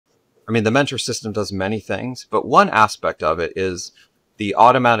I mean, the Mentor system does many things, but one aspect of it is the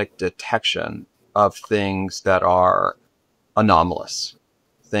automatic detection of things that are anomalous,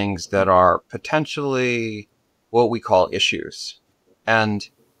 things that are potentially what we call issues. And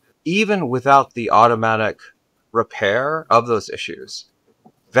even without the automatic repair of those issues,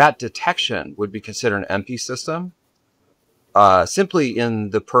 that detection would be considered an MP system, simply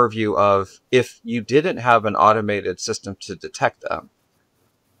in the purview of if you didn't have an automated system to detect them,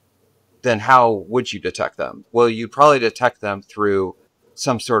 then how would you detect them? Well, you'd probably detect them through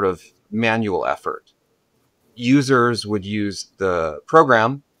some sort of manual effort. Users would use the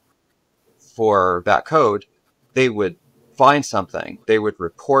program for that code. They would find something, they would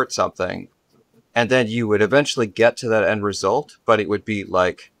report something, and then you would eventually get to that end result, but it would be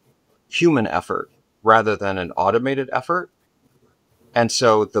like human effort rather than an automated effort. And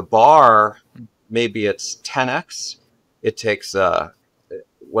so the bar, maybe it's 10x. It takes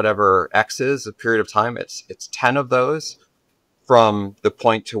whatever x is, a period of time. It's 10 of those from the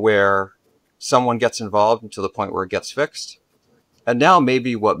point to where someone gets involved until the point where it gets fixed. And now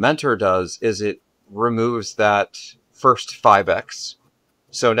maybe what Mentor does is it removes that first 5x.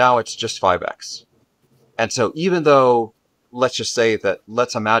 So now it's just 5x. And so even though, let's just say that,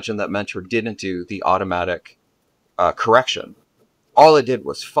 let's imagine that Mentor didn't do the automatic correction. All it did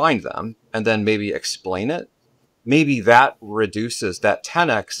was find them and then maybe explain it. Maybe that reduces that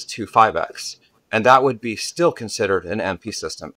 10x to 5x. And that would be still considered an MP system,